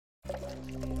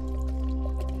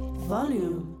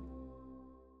volume.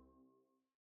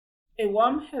 A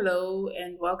warm hello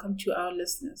and welcome to our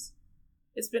listeners.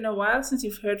 It's been a while since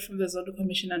you've heard from the Zondo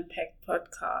Commission Unpacked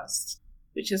podcast,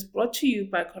 which is brought to you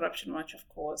by Corruption Watch, of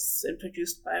course, and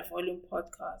produced by Volume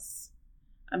Podcasts.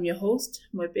 I'm your host,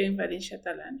 Mwebeng Valencia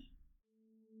Talane.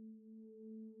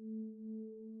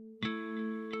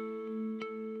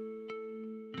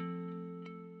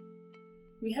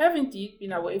 We have indeed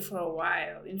been away for a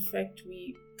while. In fact,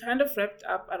 we kind of wrapped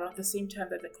up around the same time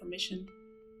that the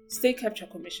State Capture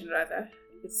Commission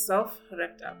itself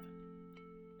wrapped up.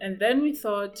 And then we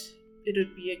thought it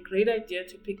would be a great idea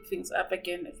to pick things up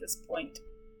again at this point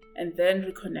and then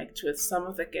reconnect with some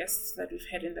of the guests that we've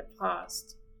had in the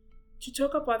past to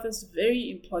talk about this very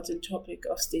important topic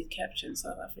of state capture in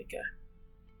South Africa.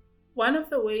 One of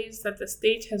the ways that the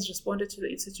state has responded to the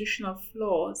institutional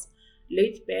flaws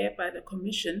laid bare by the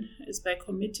Commission is by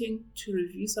committing to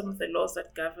review some of the laws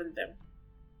that govern them.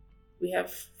 We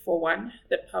have, for one,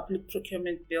 the Public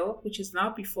Procurement Bill, which is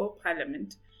now before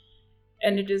Parliament,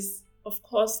 and it is, of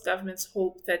course, government's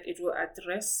hope that it will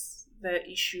address the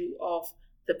issue of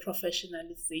the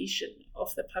professionalization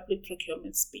of the public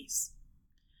procurement space.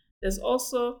 There's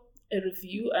also a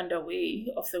review underway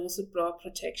of the whistleblower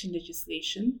protection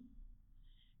legislation.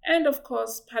 And of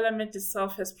course, Parliament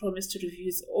itself has promised to review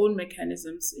its own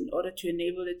mechanisms in order to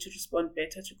enable it to respond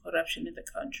better to corruption in the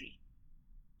country.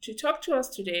 To talk to us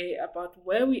today about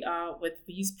where we are with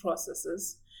these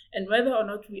processes and whether or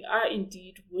not we are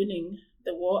indeed winning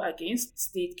the war against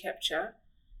state capture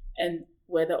and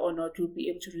whether or not we'll be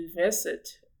able to reverse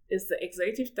it is the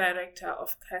Executive Director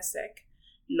of CASAC,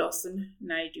 Lawson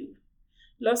Naidoo.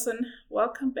 Lawson,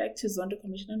 welcome back to Zondo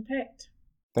Commission Unpacked.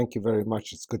 Thank you very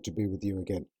much. It's good to be with you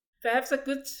again. Perhaps a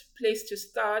good place to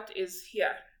start is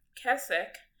here.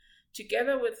 CASAC,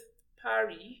 together with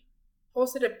PARI,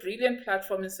 hosted a brilliant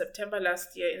platform in September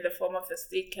last year in the form of the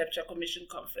State Capture Commission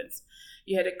Conference.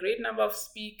 You had a great number of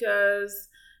speakers.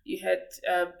 You had,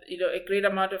 a great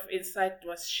amount of insight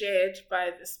was shared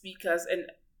by the speakers and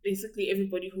basically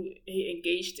everybody who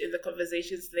engaged in the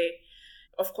conversations there.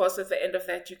 Of course, at the end of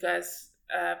that, you guys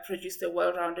produced a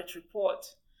well-rounded report.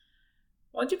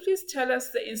 Won't you please tell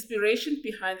us the inspiration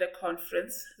behind the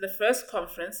conference, the first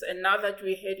conference, and now that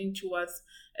we're heading towards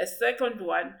a second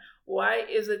one, why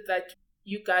is it that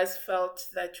you guys felt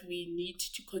that we need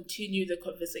to continue the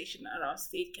conversation around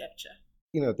state capture?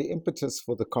 The impetus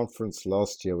for the conference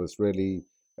last year was really,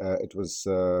 it was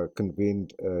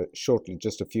convened shortly,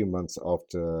 just a few months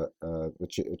after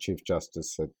the Chief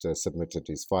Justice had submitted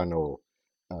his final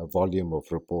volume of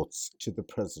reports to the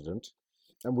President.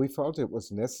 And we felt it was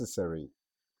necessary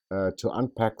to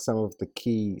unpack some of the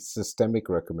key systemic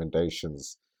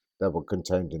recommendations that were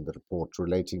contained in the report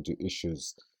relating to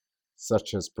issues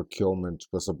such as procurement,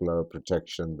 whistleblower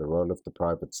protection, the role of the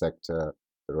private sector,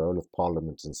 the role of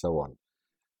Parliament, and so on,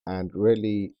 and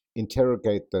really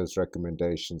interrogate those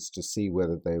recommendations to see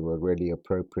whether they were really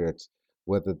appropriate,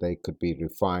 whether they could be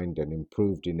refined and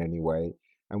improved in any way.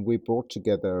 And we brought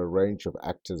together a range of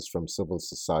actors from civil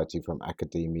society, from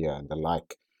academia and the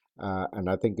like. And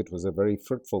I think it was a very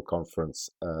fruitful conference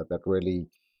that really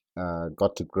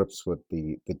got to grips with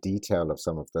the detail of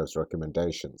some of those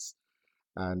recommendations.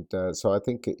 And so I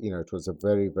think, it was a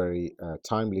very, very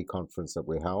timely conference that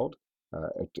we held.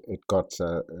 It got,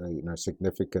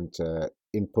 significant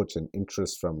input and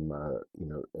interest from,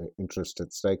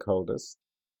 interested stakeholders.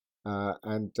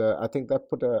 And I think that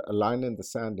put a line in the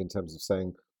sand in terms of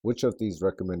saying which of these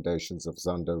recommendations of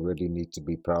Zondo really need to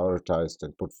be prioritized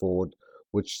and put forward,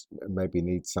 which maybe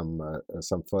needs some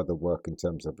further work in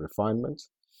terms of refinement.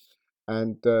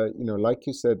 And, like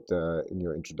you said in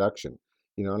your introduction,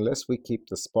 unless we keep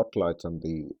the spotlight on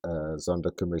the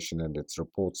Zondo Commission and its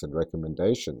reports and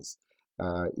recommendations,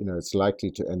 it's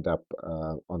likely to end up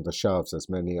on the shelves as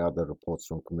many other reports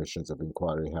from commissions of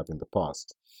inquiry have in the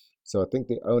past. So I think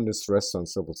the onus rests on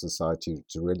civil society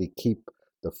to really keep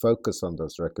the focus on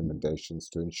those recommendations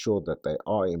to ensure that they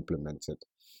are implemented.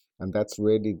 And that's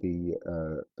really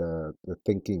the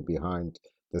thinking behind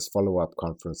this follow-up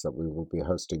conference that we will be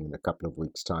hosting in a couple of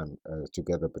weeks' time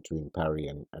together between PARI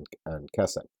and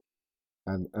CASAC.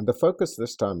 And the focus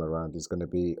this time around is going to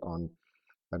be on,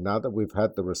 now that we've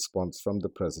had the response from the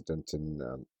President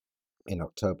in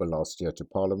October last year to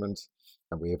Parliament,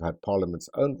 and we have had Parliament's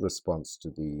own response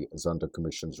to the Zondo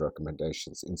Commission's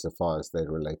recommendations insofar as they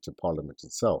relate to Parliament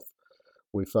itself,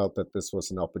 we felt that this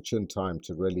was an opportune time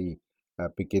to really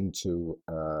begin to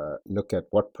look at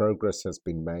what progress has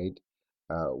been made,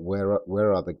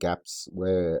 where are the gaps,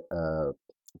 where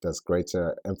does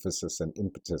greater emphasis and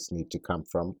impetus need to come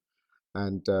from,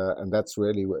 and that's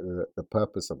really the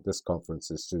purpose of this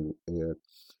conference, is to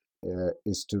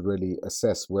is to really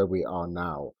assess where we are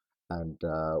now and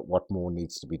what more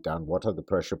needs to be done, what are the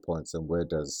pressure points, and where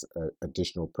does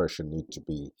additional pressure need to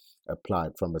be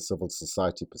applied from a civil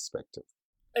society perspective.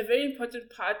 A very important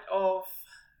part of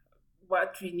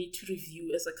what we need to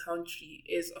review as a country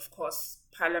is, of course,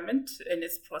 Parliament and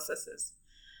its processes.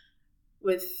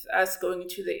 With us going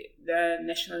into the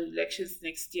national elections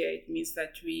next year, it means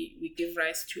that we give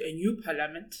rise to a new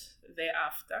Parliament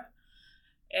thereafter.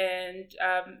 And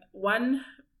one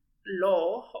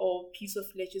law or piece of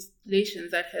legislation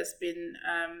that has been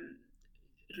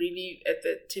really at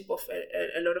the tip of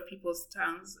a lot of people's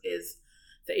tongues is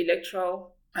the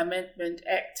Electoral Amendment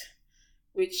Act,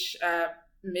 which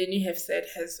many have said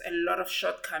has a lot of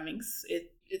shortcomings.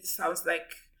 It sounds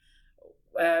like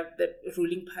the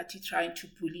ruling party trying to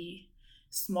bully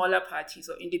smaller parties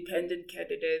or independent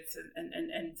candidates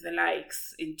and the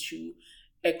likes into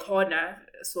a corner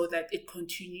so that it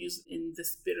continues in the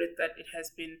spirit that it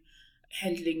has been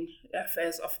handling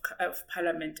affairs of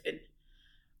Parliament in.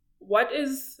 What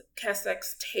is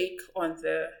CASAC's take on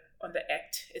the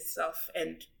act itself,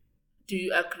 and do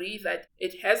you agree that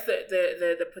it has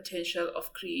the potential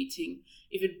of creating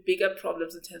even bigger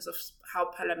problems in terms of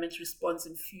how Parliament responds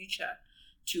in future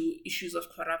to issues of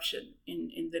corruption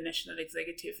in the national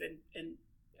executive and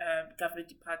government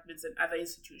departments and other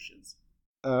institutions?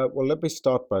 Well, let me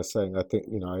start by saying I think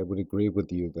I would agree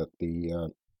with you that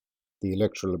the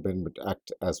Electoral Amendment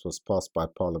Act, as was passed by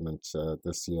Parliament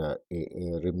this year,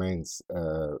 remains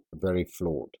very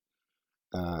flawed,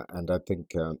 and I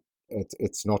think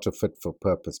it's not a fit for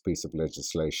purpose piece of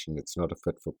legislation. It's not a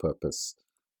fit for purpose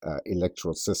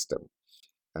electoral system,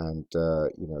 and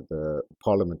the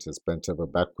Parliament has bent over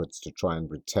backwards to try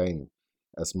and retain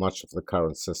as much of the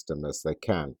current system as they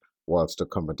can, whilst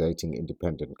accommodating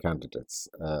independent candidates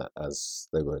as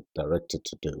they were directed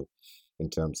to do in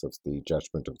terms of the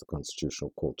judgment of the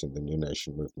Constitutional Court in the New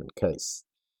Nation Movement case.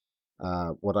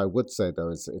 What I would say, though,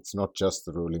 is it's not just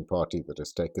the ruling party that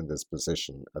has taken this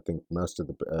position. I think most of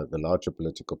the larger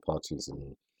political parties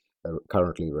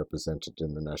currently represented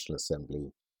in the National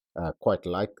Assembly quite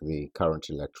like the current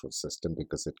electoral system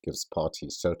because it gives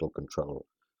parties total control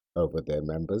over their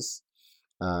members.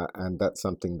 And that's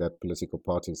something that political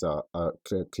parties are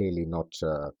clearly not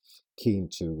keen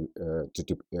to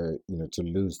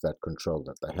lose that control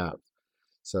that they have.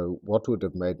 So, what would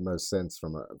have made most sense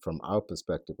from our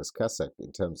perspective as CASAC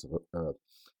in terms of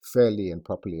fairly and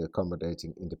properly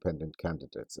accommodating independent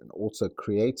candidates, and also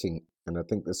creating, and I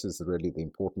think this is really the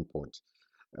important point,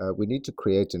 we need to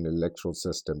create an electoral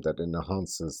system that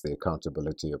enhances the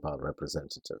accountability of our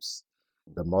representatives.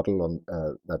 The model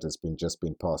that has just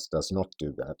been passed does not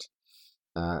do that.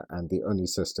 And the only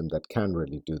system that can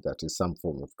really do that is some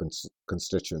form of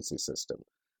constituency system.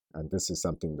 And this is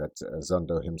something that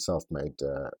Zondo himself made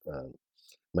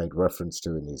reference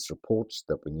to in his report,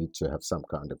 that we need to have some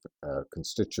kind of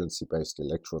constituency-based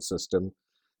electoral system.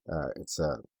 It's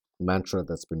a mantra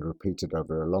that's been repeated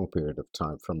over a long period of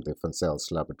time from the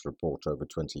Van report over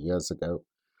 20 years ago.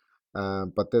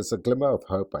 But there's a glimmer of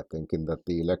hope, I think, in that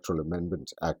the Electoral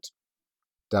Amendment Act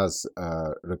does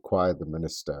require the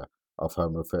Minister of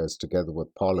Home Affairs, together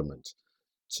with Parliament,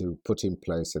 to put in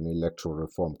place an electoral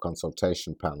reform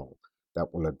consultation panel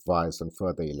that will advise on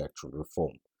further electoral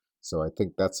reform. So I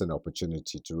think that's an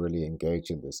opportunity to really engage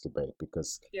in this debate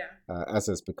because, as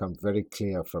has become very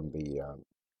clear from the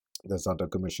Zondo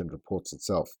Commission reports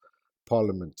itself,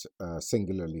 Parliament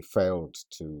singularly failed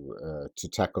to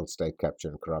tackle state capture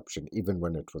and corruption, even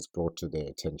when it was brought to their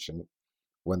attention.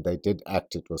 When they did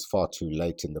act, it was far too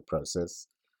late in the process.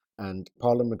 And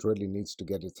Parliament really needs to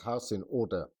get its house in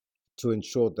order to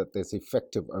ensure that there's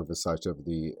effective oversight of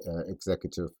the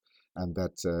executive and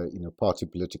that party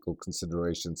political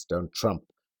considerations don't trump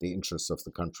the interests of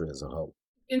the country as a whole.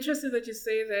 Interesting that you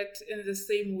say that in the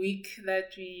same week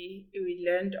that we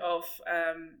learned of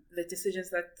the decisions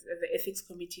that the Ethics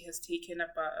Committee has taken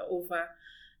over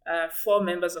 4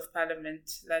 members of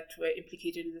Parliament that were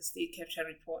implicated in the state capture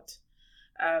report.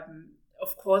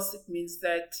 Of course, it means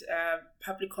that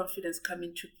public confidence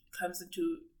comes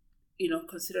into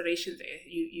consideration there.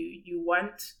 You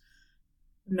want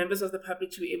members of the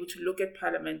public to be able to look at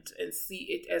Parliament and see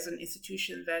it as an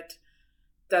institution that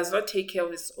does not take care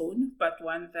of its own, but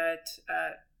one that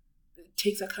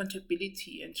takes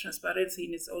accountability and transparency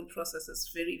in its own processes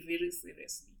very, very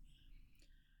seriously.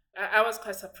 I was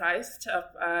quite surprised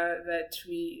that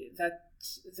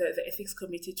the Ethics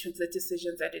Committee took the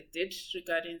decision that it did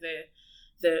regarding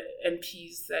the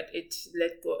MPs that it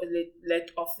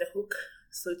let off the hook,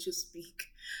 so to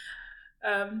speak.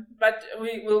 But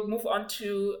we will move on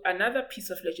to another piece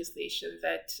of legislation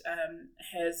that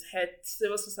has had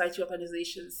civil society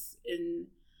organizations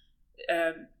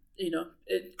um, in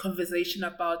conversation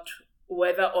about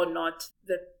whether or not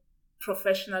the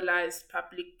professionalized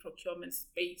public procurement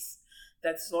space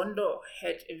that Zondo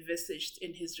had envisaged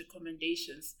in his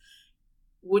recommendations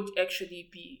would actually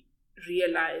be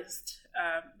realized.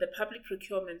 The public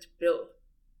procurement bill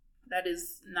that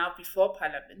is now before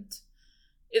Parliament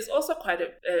is also quite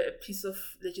a piece of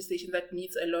legislation that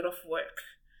needs a lot of work.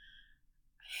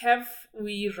 Have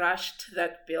we rushed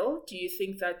that bill? Do you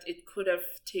think that it could have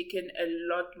taken a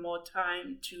lot more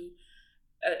time to,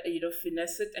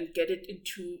 finesse it and get it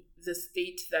into the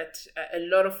state that a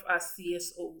lot of us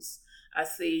CSOs are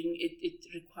saying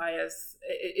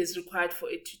is required for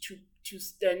it to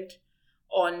stand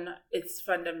on its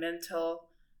fundamental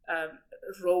um,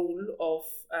 role of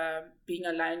being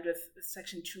aligned with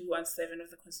Section 217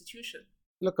 of the Constitution?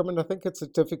 Look, I mean, I think it's a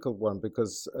difficult one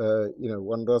because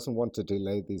one doesn't want to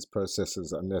delay these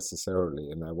processes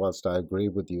unnecessarily. And whilst I agree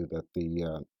with you that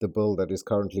the bill that is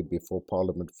currently before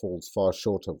Parliament falls far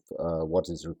short of what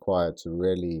is required to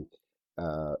really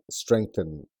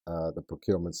strengthen the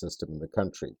procurement system in the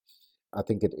country, I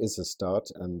think it is a start.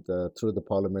 And through the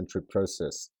parliamentary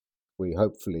process, we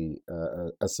hopefully,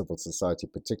 as civil society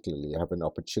particularly, have an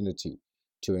opportunity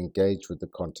to engage with the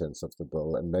contents of the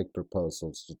bill and make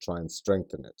proposals to try and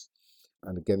strengthen it.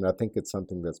 And again, I think it's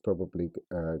something that's probably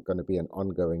going to be an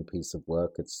ongoing piece of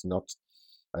work. It's not.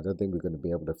 I don't think we're going to be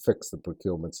able to fix the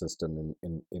procurement system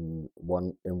in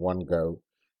one go,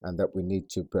 and that we need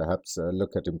to perhaps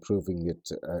look at improving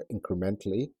it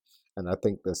incrementally. And I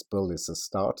think this bill is a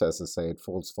start. As I say, it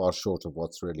falls far short of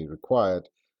what's really required,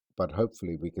 but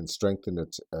hopefully we can strengthen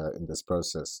it in this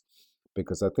process,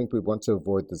 because I think we want to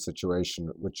avoid the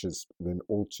situation which has been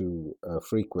all too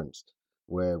frequent,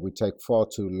 where we take far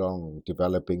too long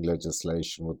developing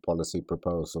legislation with policy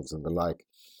proposals and the like,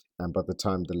 and by the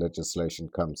time the legislation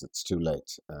comes, it's too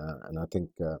late. And I think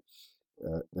the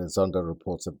Zondo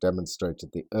reports have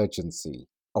demonstrated the urgency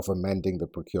of amending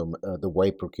the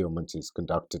way procurement is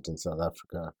conducted in South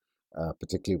Africa,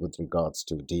 particularly with regards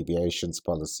to deviations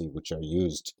policy, which are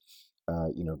used,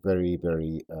 very,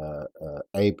 very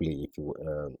ably, if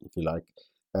you like,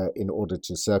 in order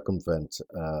to circumvent,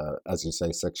 as you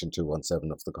say, Section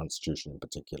 217 of the Constitution in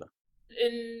particular.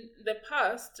 In the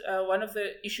past, one of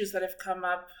the issues that have come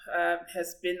up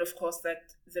has been, of course,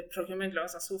 that the procurement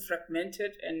laws are so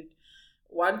fragmented, and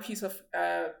one piece of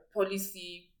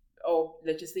policy or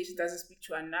legislation doesn't speak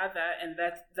to another, and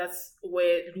that's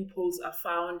where loopholes are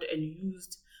found and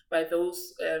used by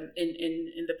those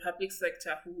in the public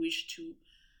sector who wish to,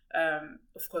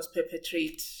 of course,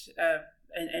 perpetrate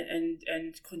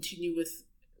and continue with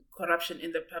corruption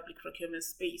in the public procurement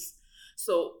space.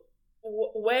 So,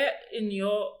 where in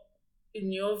your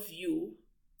view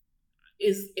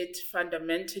is it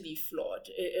fundamentally flawed?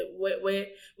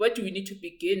 Where do we need to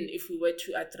begin if we were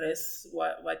to address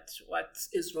what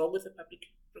is wrong with the public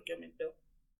procurement bill?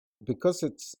 Because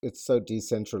it's so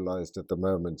decentralized at the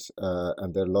moment,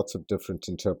 and there are lots of different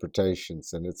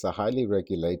interpretations, and it's a highly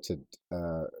regulated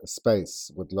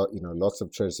space with lots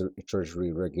of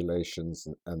treasury regulations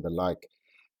and the like,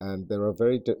 and there are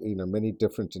many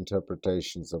different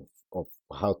interpretations of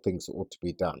how things ought to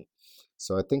be done.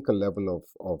 So I think a level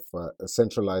of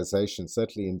centralization,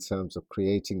 certainly in terms of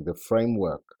creating the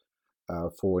framework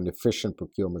for an efficient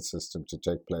procurement system to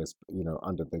take place,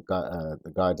 under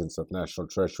the guidance of National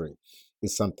Treasury,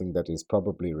 is something that is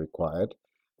probably required.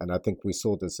 And I think we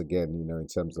saw this again, in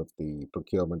terms of the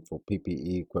procurement for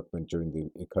PPE equipment during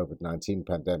the COVID-19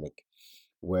 pandemic,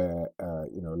 where a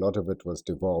lot of it was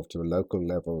devolved to a local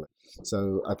level.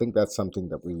 So I think that's something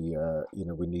that we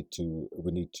need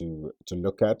to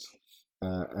look at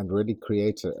and really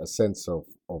create a sense of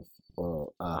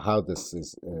how this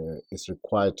is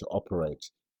required to operate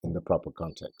in the proper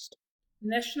context.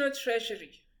 National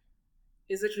Treasury,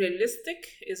 is it realistic?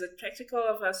 Is it practical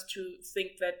of us to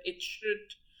think that it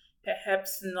should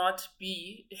perhaps not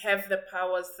have the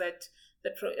powers that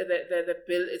the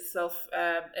bill itself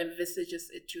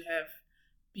envisages it to have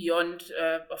beyond,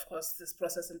 of course, this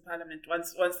process in Parliament?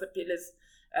 Once the bill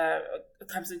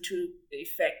comes into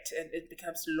effect and it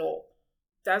becomes law,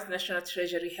 does National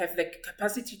Treasury have the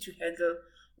capacity to handle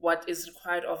what is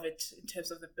required of it in terms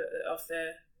of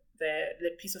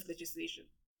the piece of legislation?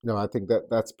 No, I think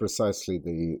that's precisely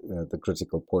the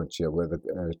critical point here, where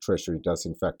the Treasury does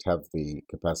in fact have the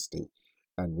capacity,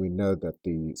 and we know that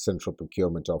the Central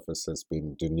Procurement Office has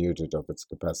been denuded of its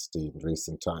capacity in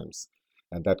recent times,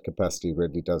 and that capacity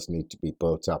really does need to be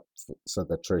built up so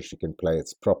that Treasury can play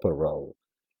its proper role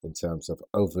in terms of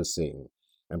overseeing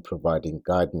and providing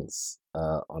guidance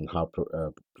on how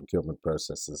procurement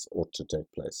processes ought to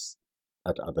take place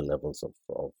at other levels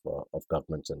of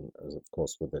government and, of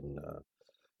course, within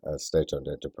state-owned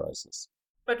enterprises.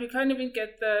 But we can't even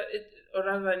get or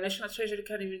rather, National Treasury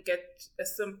can't even get a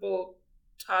simple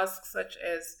task such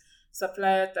as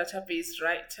supplier database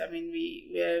right. I mean,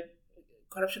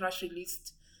 Corruption Watch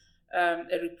released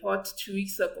a report 2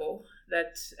 weeks ago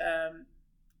that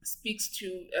speaks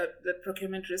to the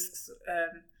procurement risks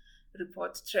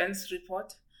trends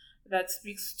report, that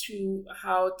speaks to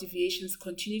how deviations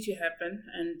continue to happen,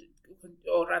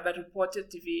 or rather reported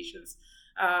deviations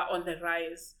are on the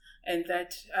rise, and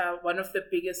that one of the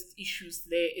biggest issues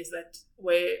there is that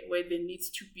where there needs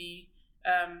to be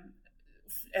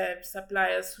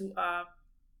suppliers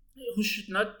who should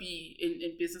not be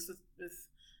in business with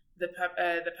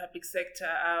the public sector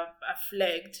are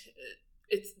flagged.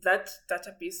 It's that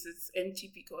database is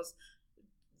empty because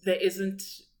there isn't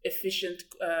efficient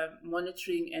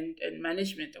monitoring and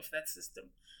management of that system.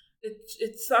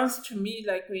 It sounds to me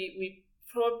like we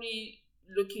probably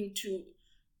looking to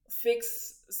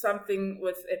fix something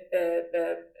with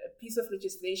a piece of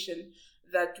legislation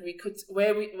that we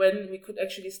could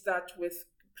actually start with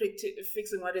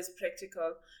fixing what is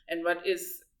practical and what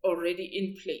is already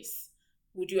in place.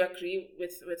 Would you agree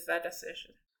with that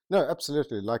assertion? No,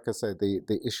 absolutely. Like I say,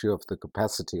 the issue of the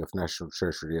capacity of National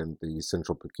Treasury and the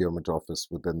Central Procurement Office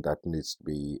within that needs to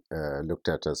be looked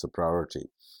at as a priority,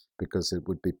 because it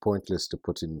would be pointless to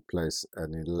put in place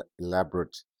an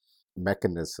elaborate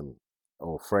mechanism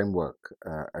or framework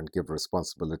and give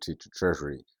responsibility to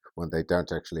Treasury when they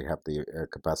don't actually have the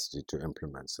capacity to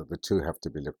implement. So the two have to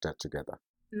be looked at together.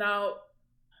 Now,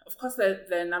 of course,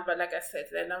 the number, like I said,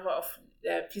 the number of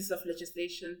pieces of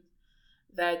legislation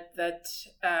that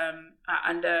are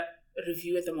under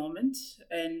review at the moment,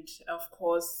 and of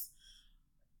course,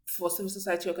 for civil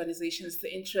society organizations,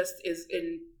 the interest is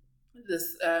in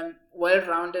this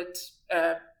well-rounded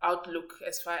outlook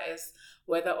as far as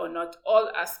whether or not all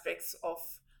aspects of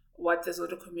what the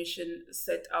Zondo Commission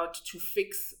set out to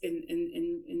fix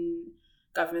in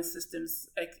government systems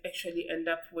actually end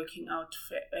up working out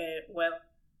well.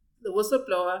 The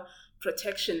whistleblower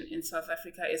protection in South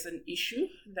Africa is an issue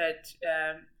that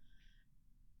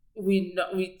we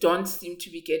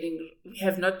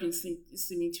have not been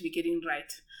seeming to be getting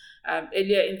right.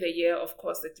 Earlier in the year, of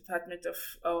course, the Department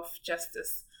of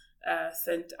Justice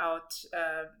set out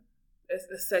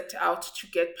to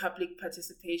get public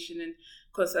participation and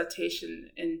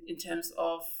consultation in terms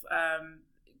of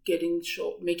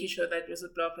making sure that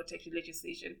whistleblower protection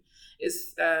legislation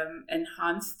is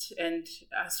enhanced, and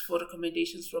ask for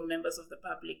recommendations from members of the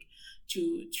public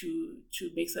to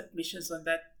make submissions on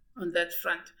that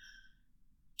front.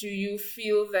 Do you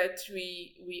feel that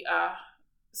we are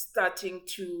starting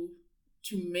to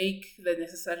make the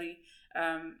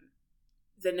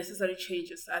necessary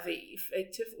changes? Are they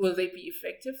effective? Will they be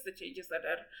effective, the changes that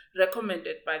are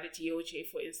recommended by the DOJ,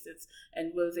 for instance,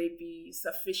 and will they be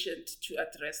sufficient to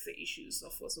address the issues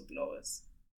of whistleblowers?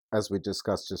 As we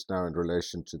discussed just now in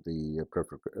relation to the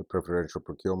preferential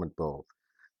procurement bill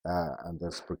and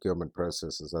those procurement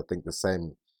processes, I think the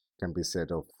same can be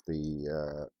said of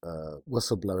the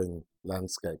whistleblowing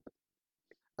landscape.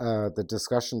 The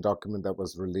discussion document that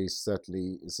was released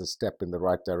certainly is a step in the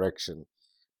right direction,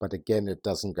 but again, it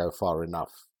doesn't go far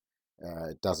enough.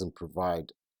 It doesn't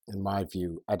provide, in my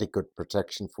view, adequate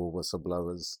protection for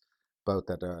whistleblowers, both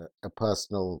at a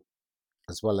personal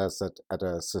as well as at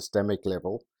a systemic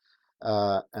level.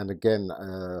 And again,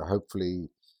 hopefully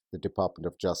the Department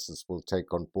of Justice will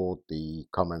take on board the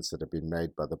comments that have been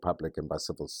made by the public and by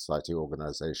civil society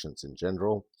organizations in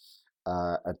general,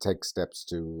 and take steps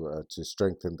to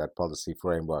strengthen that policy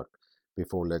framework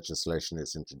before legislation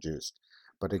is introduced.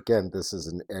 But again, this is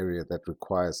an area that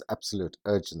requires absolute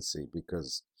urgency,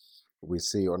 because we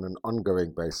see on an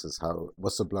ongoing basis how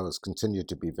whistleblowers continue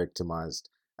to be victimized,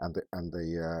 and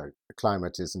the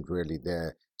climate isn't really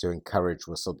there to encourage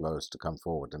whistleblowers to come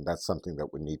forward. And that's something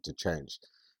that we need to change,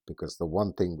 because the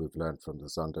one thing we've learned from the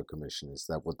Zondo Commission is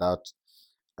that without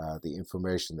the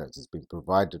information that has been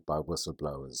provided by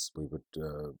whistleblowers, we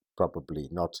would probably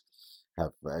not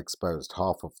have exposed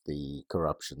half of the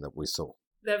corruption that we saw.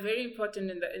 They're very important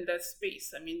in that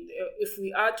space. I mean, if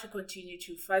we are to continue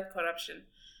to fight corruption,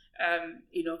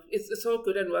 it's all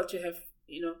good and well to have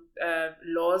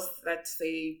laws that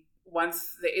say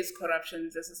once there is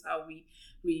corruption, this is how we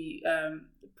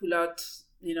pull out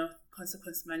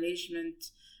consequence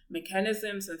management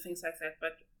mechanisms and things like that.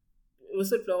 But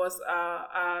whistleblowers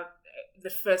are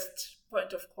the first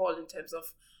point of call in terms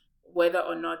of whether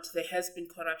or not there has been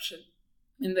corruption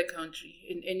in the country,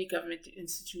 in any government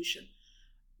institution.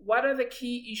 What are the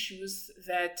key issues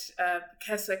that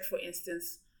CASAC, for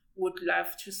instance, would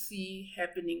love to see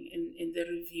happening in the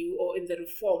review or in the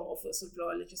reform of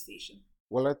whistleblower legislation?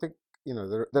 Well, I think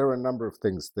there are a number of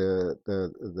things.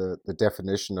 The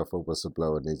definition of a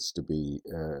whistleblower needs to be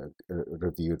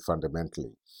reviewed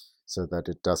fundamentally, so that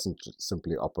it doesn't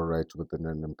simply operate within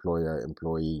an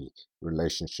employer-employee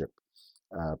relationship,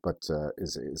 but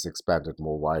is expanded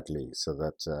more widely, so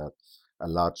that a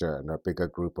larger and a bigger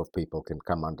group of people can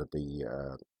come under the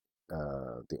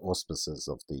auspices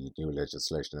of the new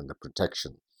legislation and the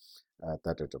protection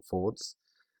that it affords.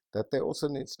 That there also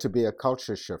needs to be a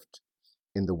culture shift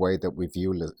in the way that we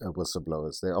view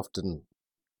whistleblowers. They often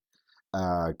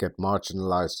get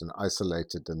marginalized and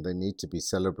isolated, and they need to be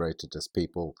celebrated as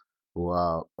people who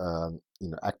are,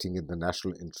 acting in the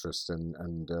national interest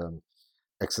and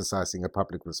exercising a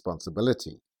public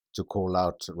responsibility to call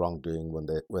out wrongdoing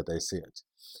where they see it,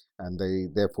 and they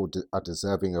therefore are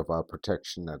deserving of our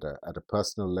protection at a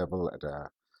personal level,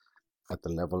 at the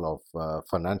level of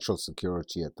financial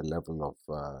security, at the level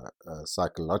of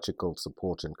psychological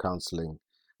support and counseling,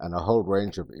 and a whole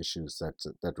range of issues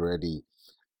that really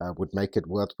would make it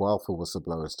worthwhile for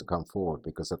whistleblowers to come forward.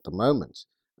 Because at the moment,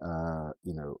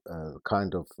 the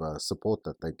kind of support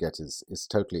that they get is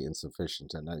totally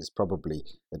insufficient, and that is probably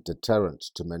a deterrent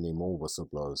to many more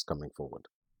whistleblowers coming forward.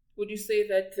 Would you say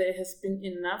that there has been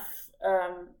enough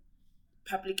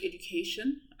public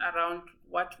education around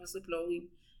what whistleblowing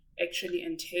actually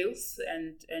entails,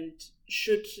 and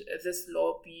should this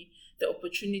law be the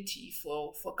opportunity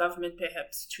for government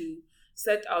perhaps to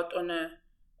set out on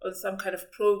some kind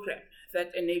of program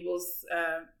that enables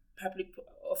public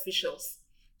officials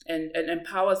and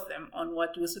empowers them on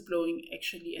what whistleblowing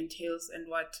actually entails, and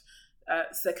what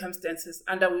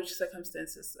under which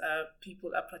circumstances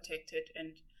people are protected,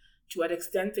 and to what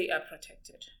extent they are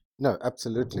protected? No,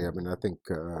 absolutely. I mean, I think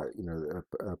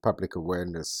public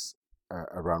awareness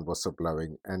around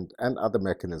whistleblowing and other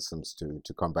mechanisms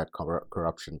to combat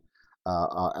corruption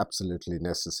are absolutely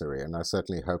necessary. And I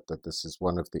certainly hope that this is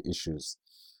one of the issues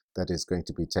that is going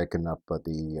to be taken up by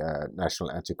the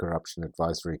National Anti-Corruption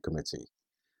Advisory Committee,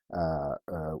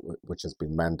 which has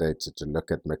been mandated to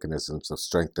look at mechanisms of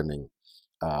strengthening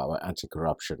our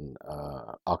anti-corruption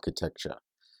architecture.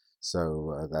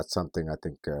 So that's something I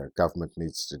think government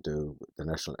needs to do. The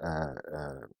National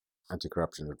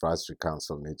Anti-Corruption Advisory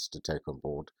Council needs to take on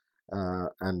board,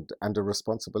 and a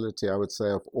responsibility, I would say,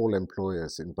 of all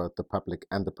employers in both the public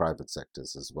and the private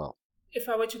sectors as well. If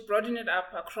I were to broaden it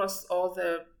up across all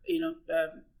the,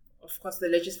 of course, the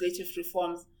legislative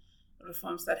reforms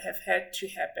that have had to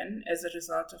happen as a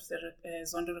result of the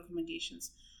Zondo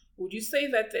recommendations, would you say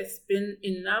that there's been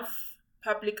enough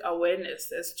public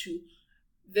awareness as to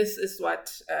this is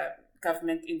what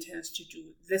government intends to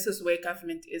do? This is where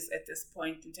government is at this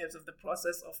point in terms of the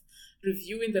process of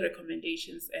reviewing the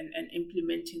recommendations and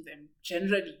implementing them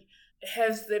generally.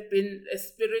 Has there been a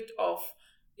spirit of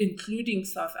including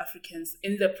South Africans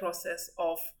in the process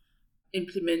of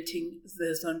implementing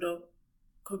the Zondo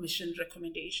Commission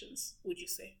recommendations, would you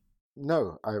say?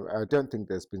 No, I don't think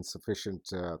there's been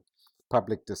sufficient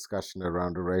public discussion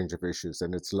around a range of issues,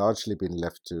 and it's largely been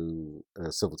left to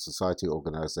civil society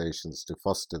organizations to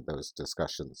foster those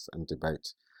discussions and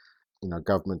debate.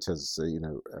 Government has,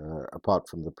 apart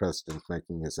from the president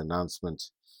making his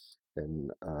announcement in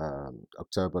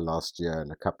October last year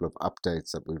and a couple of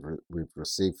updates that we've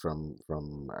received from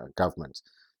government,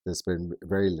 there's been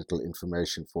very little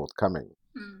information forthcoming.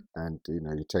 And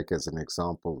you take as an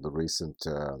example the recent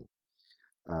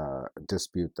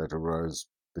dispute that arose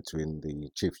between the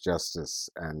Chief Justice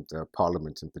and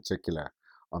Parliament in particular,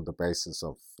 on the basis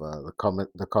of the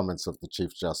comments of the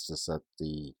Chief Justice at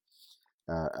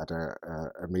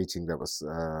a meeting that was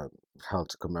held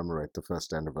to commemorate the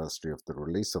first anniversary of the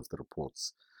release of the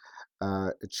reports.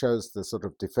 It shows the sort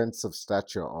of defensive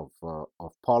stature of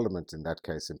Parliament in that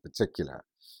case in particular,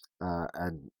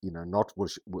 and not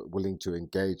willing to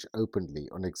engage openly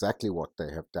on exactly what they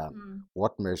have done,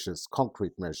 what measures,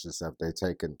 concrete measures have they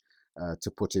taken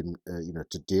to put in,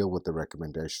 to deal with the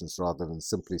recommendations, rather than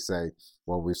simply say,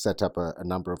 well, we've set up a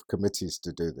number of committees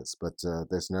to do this, but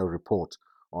there's no report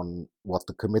on what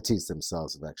the committees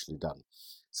themselves have actually done.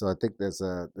 So I think there's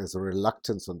a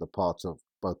reluctance on the part of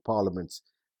both Parliament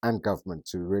and government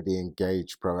to really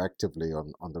engage proactively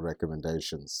on the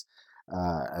recommendations,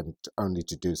 and only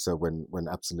to do so when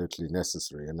absolutely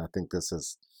necessary. And I think this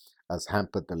has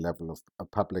hampered the level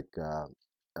of public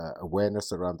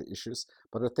awareness around the issues.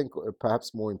 But I think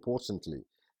perhaps more importantly,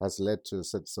 has led to a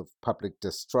sense of public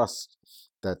distrust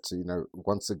that,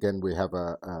 once again, we have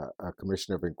a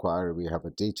commission of inquiry, we have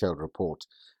a detailed report,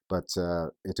 but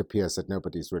it appears that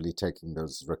nobody's really taking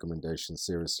those recommendations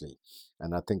seriously.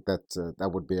 And I think that that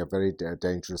would be a very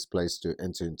dangerous place to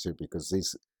enter into, because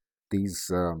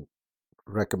these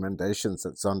recommendations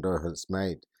that Zondo has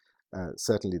made,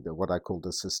 certainly what I call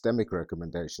the systemic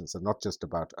recommendations, are not just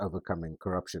about overcoming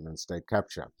corruption and state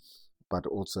capture, but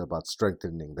also about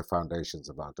strengthening the foundations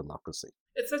of our democracy.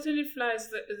 It certainly flies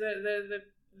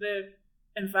the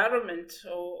environment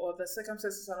or the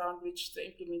circumstances around which the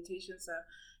implementations are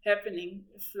happening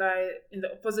fly in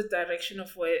the opposite direction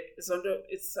of where the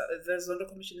Zondo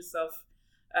Commission itself,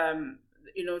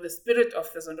 the spirit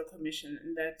of the Zondo Commission,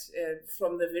 and that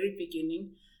from the very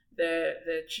beginning,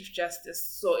 the Chief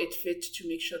Justice saw it fit to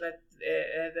make sure that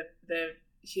the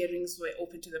hearings were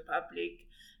open to the public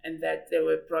and that they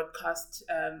were broadcast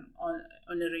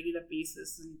on a regular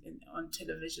basis and on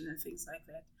television and things like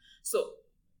that. So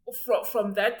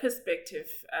from that perspective,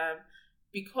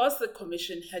 because the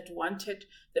Commission had wanted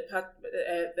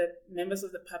the members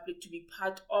of the public to be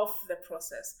part of the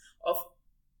process of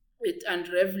it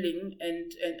unraveling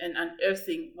and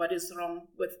unearthing what is wrong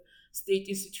with state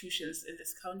institutions in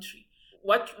this country,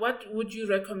 what would you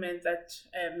recommend that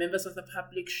members of the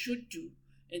public should do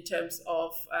in terms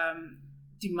of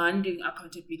demanding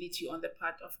accountability on the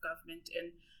part of government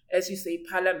and, as you say,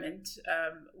 Parliament,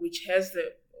 which has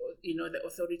the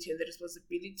authority and the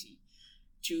responsibility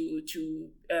to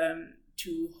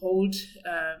hold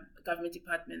government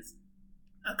departments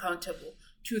accountable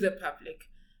to the public?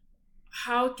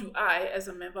 How do I, as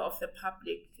a member of the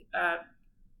public,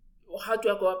 how do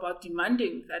I go about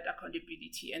demanding that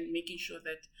accountability and making sure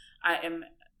that I am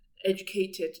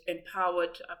educated,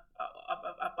 empowered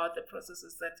about the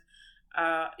processes that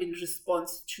are in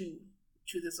response to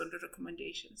the Zondo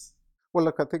recommendations? Well,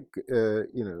 look, I think,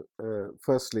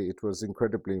 firstly, it was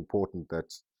incredibly important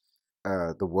that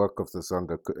the work of the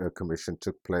Zondo Commission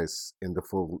took place in the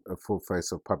full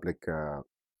face of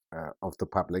the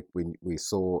public. We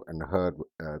saw and heard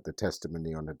the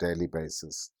testimony on a daily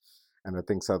basis, and I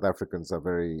think South Africans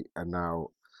are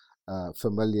now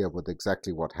familiar with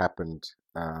exactly what happened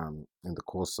in the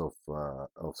course of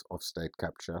state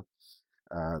capture.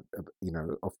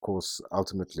 Of course,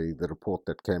 ultimately, the report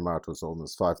that came out was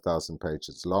almost 5,000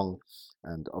 pages long,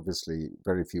 and obviously,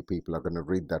 very few people are going to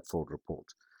read that full report.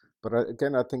 But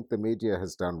again, I think the media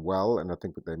has done well, and I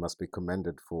think that they must be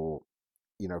commended for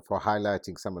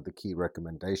highlighting some of the key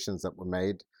recommendations that were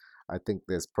made. I think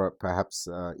there's perhaps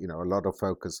a lot of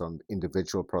focus on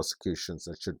individual prosecutions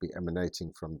that should be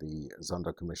emanating from the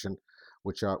Zondo Commission,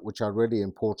 which are really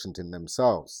important in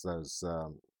themselves.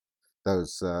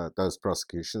 Those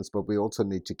prosecutions, but we also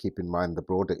need to keep in mind the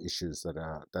broader issues that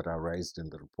are raised in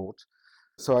the report.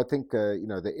 So I think there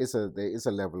is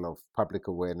a level of public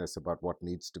awareness about what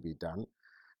needs to be done,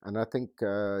 and I think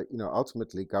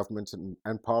ultimately government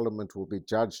and Parliament will be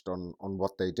judged on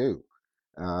what they do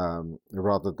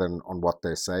rather than on what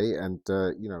they say. And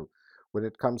when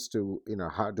it comes to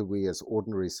how do we as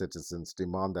ordinary citizens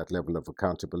demand that level of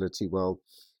accountability? Well,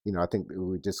 I think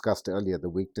we discussed earlier the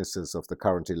weaknesses of the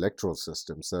current electoral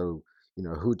system. So,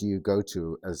 who do you go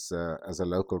to as a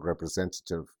local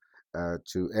representative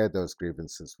to air those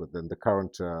grievances with? And the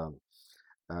current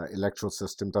electoral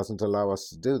system doesn't allow us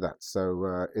to do that.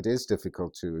 So it is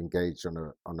difficult to engage on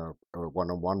a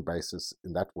one-on-one basis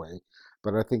in that way.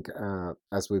 But I think,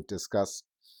 as we've discussed,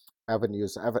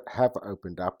 avenues have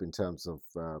opened up in terms of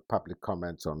public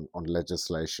comment on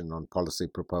legislation, on policy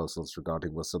proposals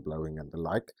regarding whistleblowing and the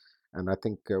like. And I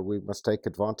think we must take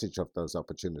advantage of those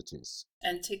opportunities.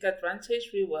 And take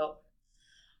advantage we will.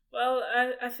 Well,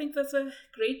 I think that's a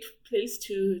great place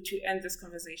to end this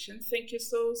conversation. Thank you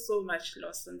so much,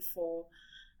 Lawson, for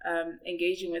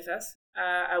engaging with us.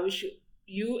 I wish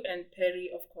you and Perry,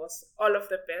 of course, all of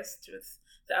the best with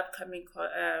the upcoming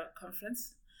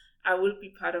conference. I will be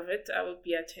part of it. I will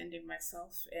be attending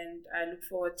myself, and I look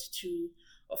forward to,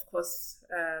 of course,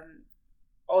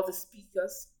 all the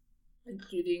speakers,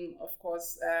 including, of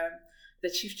course, the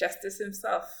Chief Justice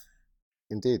himself.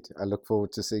 Indeed, I look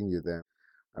forward to seeing you there.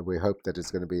 And we hope that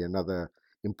it's going to be another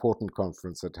important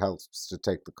conference that helps to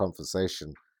take the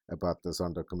conversation about the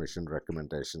Zondo Commission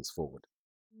recommendations forward.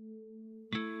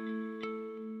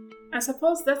 I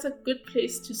suppose that's a good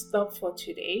place to stop for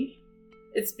today.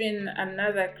 It's been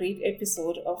another great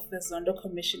episode of the Zondo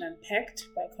Commission Unpacked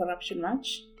by Corruption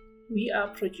Watch. We are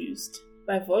produced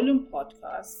by Volume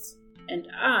Podcasts, and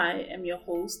I am your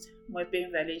host,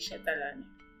 Moepeng Shatalane.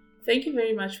 Thank you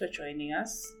very much for joining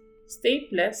us. Stay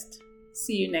blessed.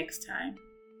 See you next time.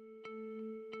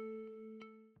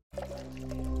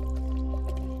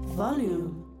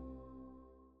 volume.